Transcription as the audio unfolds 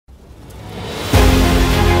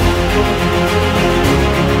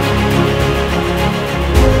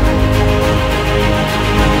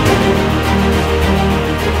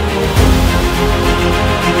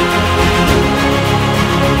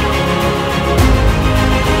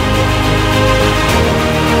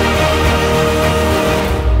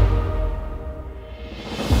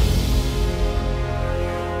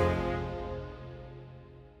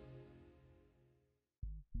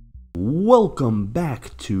Welcome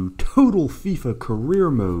back to Total FIFA Career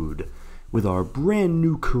Mode with our brand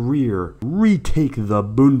new career, Retake the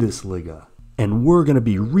Bundesliga. And we're going to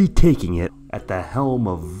be retaking it at the helm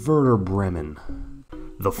of Werder Bremen.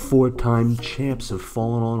 The four-time champs have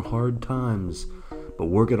fallen on hard times, but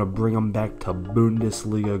we're going to bring them back to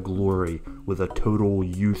Bundesliga glory with a total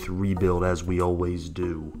youth rebuild as we always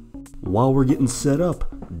do. While we're getting set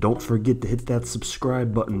up, don't forget to hit that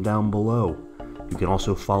subscribe button down below. You can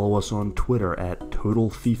also follow us on Twitter at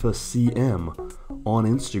TotalFIFACM, on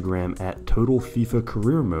Instagram at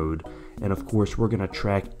TotalFIFACareerMode, and of course we're going to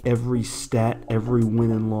track every stat, every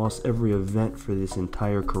win and loss, every event for this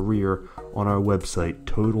entire career on our website,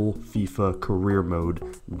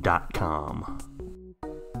 TotalFIFACareerMode.com.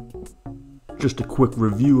 Just a quick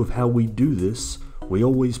review of how we do this. We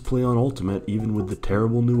always play on Ultimate, even with the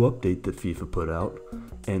terrible new update that FIFA put out.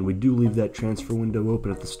 And we do leave that transfer window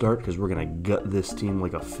open at the start because we're going to gut this team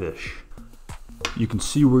like a fish. You can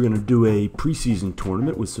see we're going to do a preseason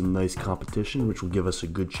tournament with some nice competition, which will give us a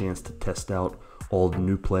good chance to test out all the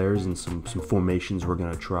new players and some formations we're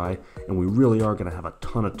going to try. And we really are going to have a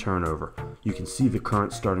ton of turnover. You can see the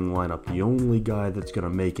current starting lineup. The only guy that's going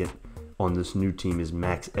to make it on this new team is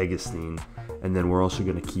Max Eggestein. And then we're also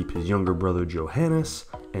going to keep his younger brother Johannes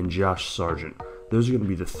and Josh Sargent. Those are going to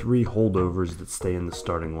be the three holdovers that stay in the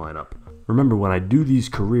starting lineup. Remember, when I do these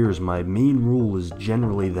careers, my main rule is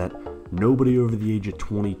generally that nobody over the age of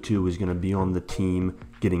 22 is going to be on the team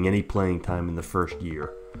getting any playing time in the first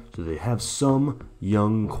year. So they have some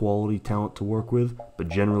young quality talent to work with, but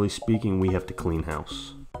generally speaking, we have to clean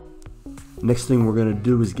house. Next thing we're going to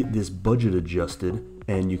do is get this budget adjusted,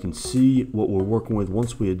 and you can see what we're working with.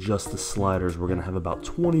 Once we adjust the sliders, we're going to have about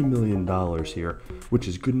 $20 million here, which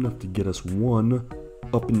is good enough to get us one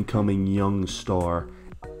up-and-coming young star.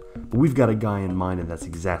 But we've got a guy in mind, and that's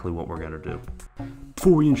exactly what we're going to do.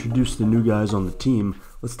 Before we introduce the new guys on the team,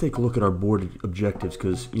 let's take a look at our board objectives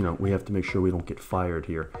because, we have to make sure we don't get fired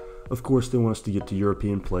here. Of course, they want us to get to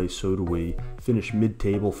European play, so do we. Finish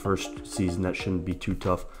mid-table first season, that shouldn't be too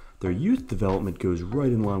tough. Their youth development goes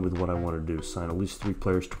right in line with what I want to do. Sign at least 3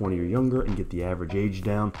 players 20 or younger and get the average age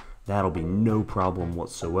down. That'll be no problem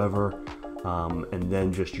whatsoever. And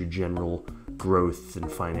then just your general growth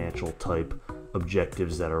and financial type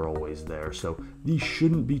objectives that are always there. So these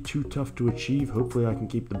shouldn't be too tough to achieve. Hopefully I can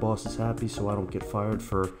keep the bosses happy so I don't get fired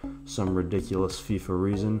for some ridiculous FIFA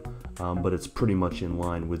reason. But it's pretty much in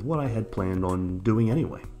line with what I had planned on doing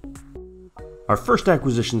anyway. Our first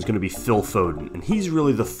acquisition is going to be Phil Foden, and he's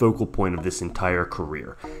really the focal point of this entire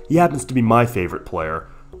career. He happens to be my favorite player,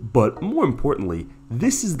 but more importantly,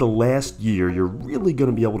 this is the last year you're really going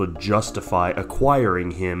to be able to justify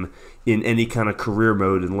acquiring him in any kind of career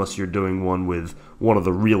mode unless you're doing one with one of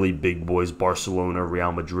the really big boys, Barcelona,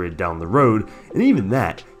 Real Madrid down the road. And even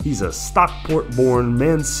that, he's a Stockport-born,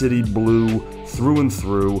 Man City blue through and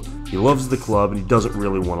through. He loves the club and he doesn't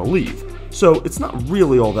really want to leave. So it's not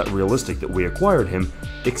really all that realistic that we acquired him,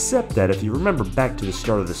 except that if you remember back to the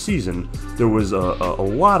start of the season, there was a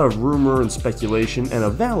lot of rumor and speculation and a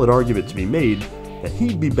valid argument to be made that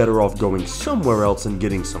he'd be better off going somewhere else and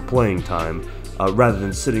getting some playing time rather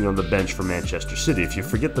than sitting on the bench for Manchester City. If you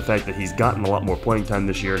forget the fact that he's gotten a lot more playing time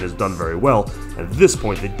this year and has done very well, at this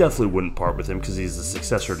point they definitely wouldn't part with him because he's the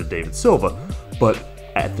successor to David Silva. But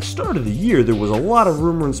at the start of the year, there was a lot of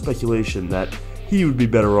rumor and speculation that he would be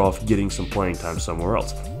better off getting some playing time somewhere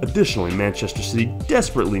else. Additionally, Manchester City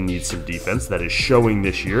desperately needs some defense. That is showing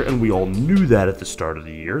this year, and we all knew that at the start of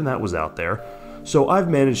the year, and that was out there. So I've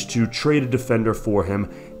managed to trade a defender for him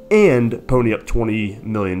and pony up $20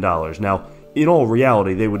 million. Now, in all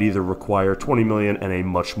reality, they would either require $20 million and a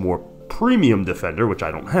much more premium defender, which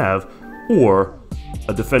I don't have, or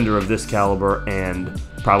a defender of this caliber and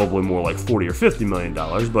probably more like $40 or $50 million,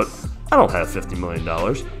 but I don't have $50 million.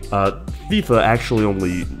 FIFA actually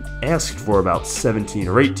only asked for about 17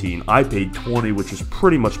 or 18. I paid 20, which is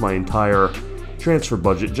pretty much my entire transfer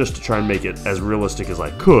budget, just to try and make it as realistic as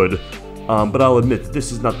I could. But I'll admit that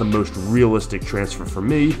this is not the most realistic transfer for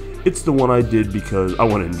me. It's the one I did because I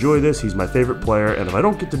want to enjoy this. He's my favorite player, and if I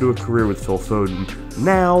don't get to do a career with Phil Foden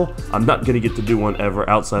now, I'm not going to get to do one ever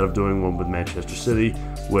outside of doing one with Manchester City,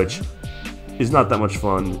 which is not that much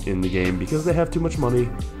fun in the game because they have too much money,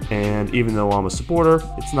 and even though I'm a supporter,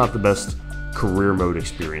 it's not the best career mode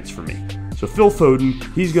experience for me. So Phil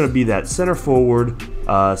Foden, he's going to be that center forward,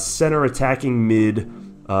 center attacking mid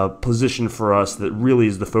position for us that really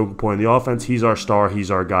is the focal point of the offense. He's our star,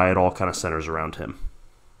 he's our guy, it all kind of centers around him.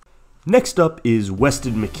 Next up is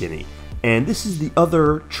Weston McKennie, and this is the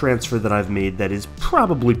other transfer that I've made that is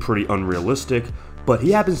probably pretty unrealistic, but he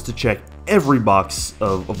happens to check every box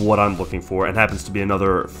of what I'm looking for, and happens to be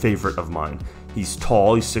another favorite of mine. He's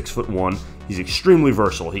tall, he's 6'1", he's extremely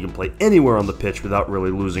versatile. He can play anywhere on the pitch without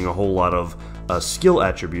really losing a whole lot of skill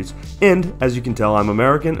attributes. And as you can tell, I'm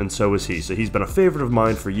American, and so is he. So he's been a favorite of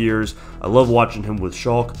mine for years. I love watching him with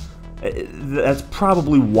Schalke. That's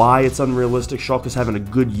probably why it's unrealistic. Schalke is having a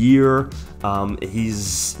good year.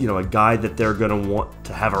 He's, a guy that they're going to want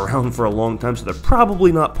to have around for a long time, so they're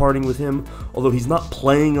probably not parting with him, although he's not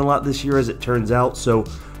playing a lot this year, as it turns out, so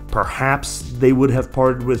perhaps they would have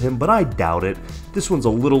parted with him, but I doubt it. This one's a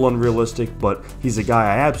little unrealistic, but he's a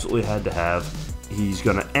guy I absolutely had to have. He's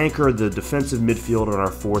going to anchor the defensive midfield on our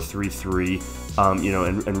 4-3-3,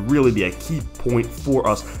 and really be a key point for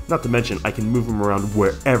us. Not to mention, I can move him around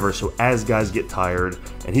wherever, so as guys get tired,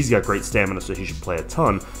 and he's got great stamina, so he should play a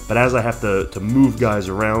ton, but as I have to move guys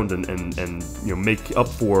around and make up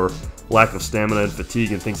for lack of stamina and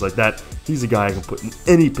fatigue and things like that, he's a guy I can put in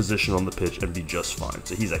any position on the pitch and be just fine.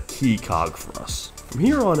 So he's a key cog for us. From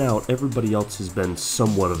here on out, everybody else has been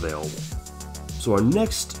somewhat available. So our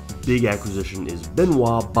next big acquisition is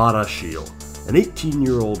Benoit Badiashile, an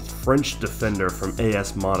 18-year-old French defender from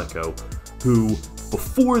AS Monaco, who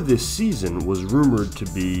before this season was rumored to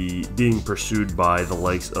be being pursued by the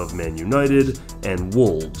likes of Man United and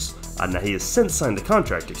Wolves. Now, he has since signed a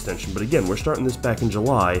contract extension, but again, we're starting this back in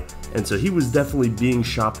July, and so he was definitely being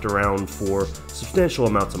shopped around for substantial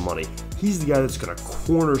amounts of money. He's the guy that's going to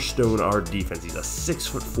cornerstone our defense. He's a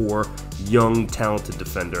 6'4", young, talented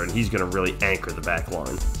defender, and he's going to really anchor the back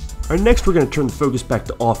line. All right, next we're going to turn the focus back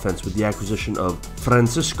to offense with the acquisition of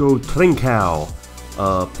Francisco Trincao,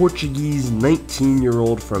 a Portuguese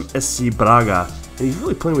 19-year-old from SC Braga, and he's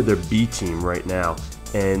really playing with their B team right now.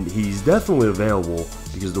 And he's definitely available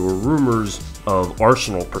because there were rumors of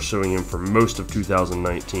Arsenal pursuing him for most of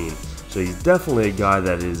 2019. So he's definitely a guy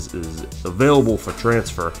that is available for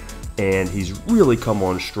transfer, and he's really come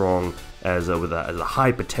on strong as a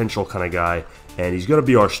high potential kind of guy, and he's going to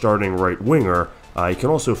be our starting right winger. He can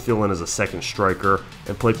also fill in as a second striker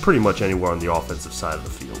and play pretty much anywhere on the offensive side of the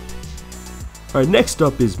field. All right, next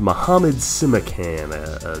up is Mohamed Simakan,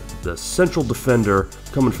 the central defender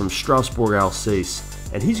coming from Strasbourg Alsace.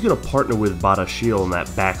 And he's going to partner with Badiashile in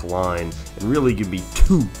that back line and really give me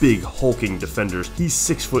two big hulking defenders. He's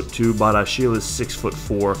 6'2", Badiashile is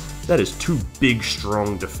 6'4". That is two big,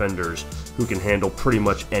 strong defenders who can handle pretty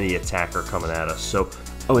much any attacker coming at us. So,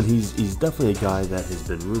 and he's definitely a guy that has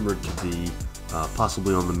been rumored to be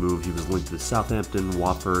possibly on the move. He was linked with Southampton,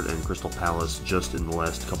 Watford, and Crystal Palace just in the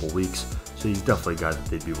last couple weeks. So he's definitely a guy that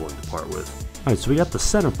they'd be willing to part with. All right, so we got the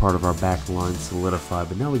center part of our back line solidified,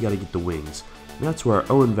 but now we got to get the wings. And that's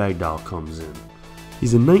where Owen Vagdal comes in.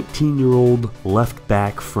 He's a 19-year-old left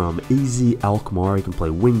back from AZ Alkmaar. He can play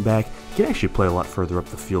wing back. He can actually play a lot further up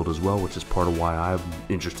the field as well, which is part of why I'm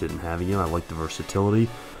interested in having him. I like the versatility.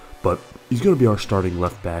 But he's going to be our starting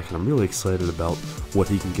left back, and I'm really excited about what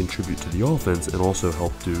he can contribute to the offense and also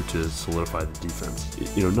help do to solidify the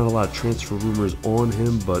defense. Not a lot of transfer rumors on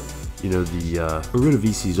him, but the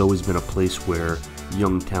Eredivisie has always been a place where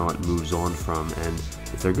young talent moves on from, and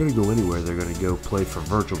if they're going to go anywhere, they're going to go play for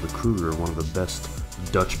Virgil de Kruger, one of the best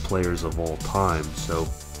Dutch players of all time. So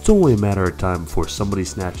it's only a matter of time before somebody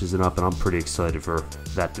snatches it up, and I'm pretty excited for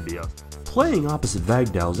that to be us. Playing opposite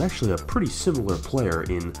Vagdal is actually a pretty similar player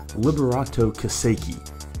in Liberato Kaseki.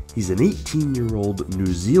 He's an 18-year-old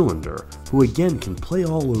New Zealander who again can play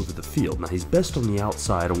all over the field. Now he's best on the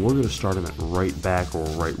outside, and we're going to start him at right back or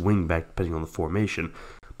right wing back depending on the formation.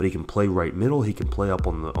 But he can play right middle, he can play up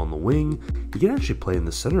on the wing, he can actually play in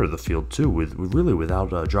the center of the field too,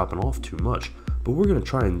 without dropping off too much. But we're going to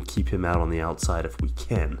try and keep him out on the outside if we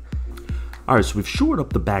can. Alright, so we've shored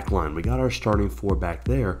up the back line. We got our starting four back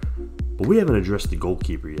there, but we haven't addressed the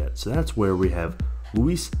goalkeeper yet. So that's where we have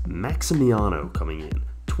Luis Maximiano coming in.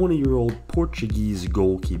 20-year-old Portuguese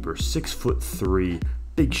goalkeeper, 6'3",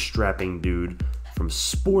 big strapping dude from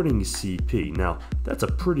Sporting CP. Now, that's a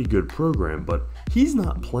pretty good program, but he's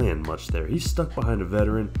not playing much there. He's stuck behind a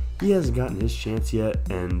veteran. He hasn't gotten his chance yet,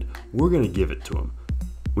 and we're going to give it to him.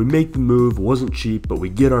 We make the move, wasn't cheap, but we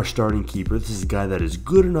get our starting keeper. This is a guy that is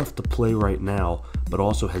good enough to play right now, but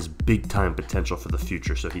also has big time potential for the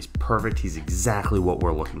future, so he's perfect. He's exactly what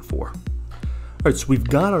we're looking for. Alright, so we've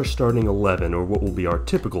got our starting 11, or what will be our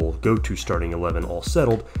typical go-to starting 11 all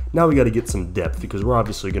settled. Now we got to get some depth, because we're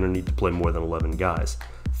obviously going to need to play more than 11 guys.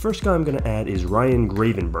 First guy I'm going to add is Ryan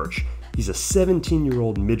Gravenberch. He's a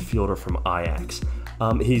 17-year-old midfielder from Ajax.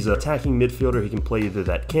 He's an attacking midfielder. He can play either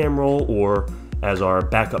that cam role or as our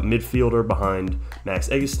backup midfielder behind Max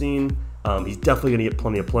Eggestein. He's definitely going to get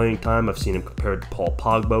plenty of playing time. I've seen him compared to Paul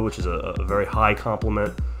Pogba, which is a very high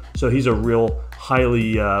compliment So he's a real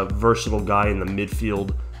highly versatile guy in the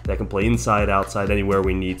midfield that can play inside, outside, anywhere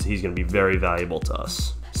we need. So he's going to be very valuable to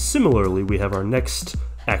us. Similarly, we have our next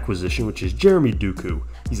acquisition, which is Jeremy Doku.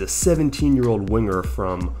 He's a 17-year-old winger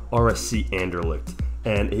from RSC Anderlecht.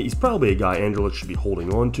 And he's probably a guy Anderlecht should be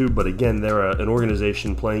holding on to, but again, they're an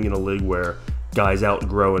organization playing in a league where guys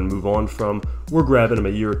outgrow and move on from. We're grabbing him a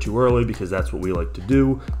year or two early because that's what we like to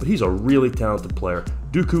do, but he's a really talented player.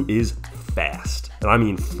 Doku is fast, and I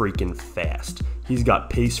mean freaking fast. He's got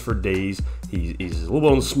pace for days. He's a little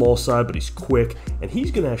bit on the small side, but he's quick, and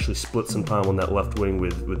he's going to actually split some time on that left wing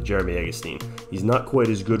with Jeremy Augustin. He's not quite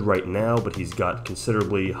as good right now, but he's got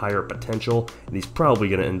considerably higher potential, and he's probably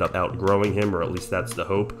going to end up outgrowing him, or at least that's the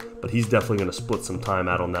hope. But he's definitely going to split some time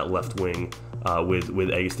out on that left wing with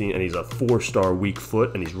Augustin, and he's a 4-star weak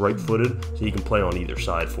foot, and he's right-footed, so he can play on either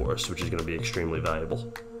side for us, which is going to be extremely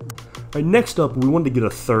valuable. All right, next up, we wanted to get a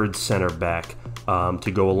third center back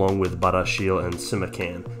to go along with Badashil and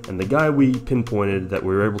Simakan. And the guy we pinpointed that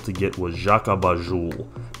we were able to get was Žaka Bajul.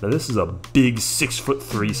 Now this is a big 6'3"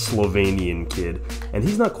 Slovenian kid, and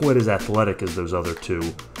he's not quite as athletic as those other two,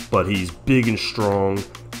 but he's big and strong,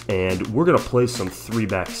 and we're going to play some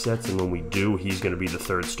 3-back sets, and when we do, he's going to be the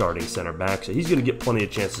third starting center back, so he's going to get plenty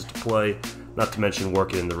of chances to play, not to mention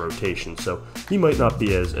working in the rotation. So he might not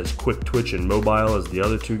be as quick twitch and mobile as the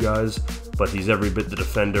other two guys, but he's every bit the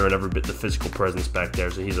defender and every bit the physical presence back there,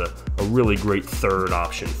 so he's a really great third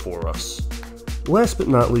option for us. Last but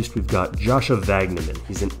not least, we've got Joshua Wagnerman.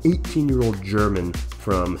 He's an 18-year-old German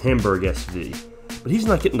from Hamburg SV, but he's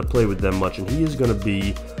not getting to play with them much, and he is going to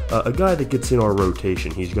be a guy that gets in our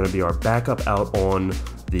rotation. He's going to be our backup out on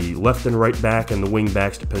the left and right back and the wing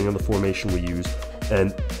backs, depending on the formation we use.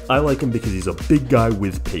 And I like him because he's a big guy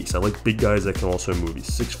with pace. I like big guys that can also move. He's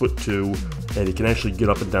 6'2", and he can actually get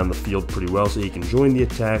up and down the field pretty well, so he can join the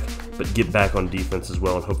attack, but get back on defense as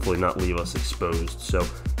well, and hopefully not leave us exposed. So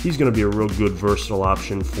he's going to be a real good, versatile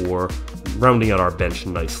option for rounding out our bench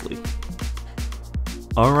nicely.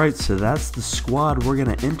 Alright, so that's the squad we're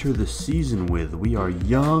going to enter the season with. We are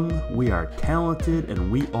young, we are talented,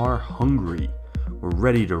 and we are hungry. We're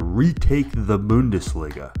ready to retake the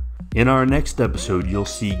Bundesliga. In our next episode, you'll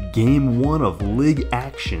see Game 1 of League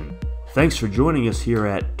action. Thanks for joining us here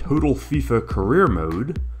at Total FIFA Career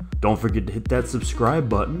Mode. Don't forget to hit that subscribe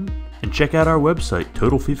button, and check out our website,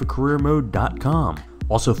 TotalFIFACareerMode.com.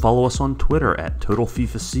 Also follow us on Twitter at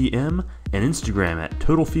TotalFIFACM and Instagram at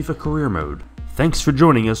TotalFIFACareerMode. Thanks for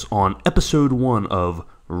joining us on Episode 1 of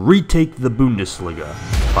Retake the Bundesliga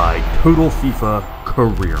by Total FIFA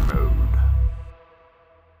Career Mode.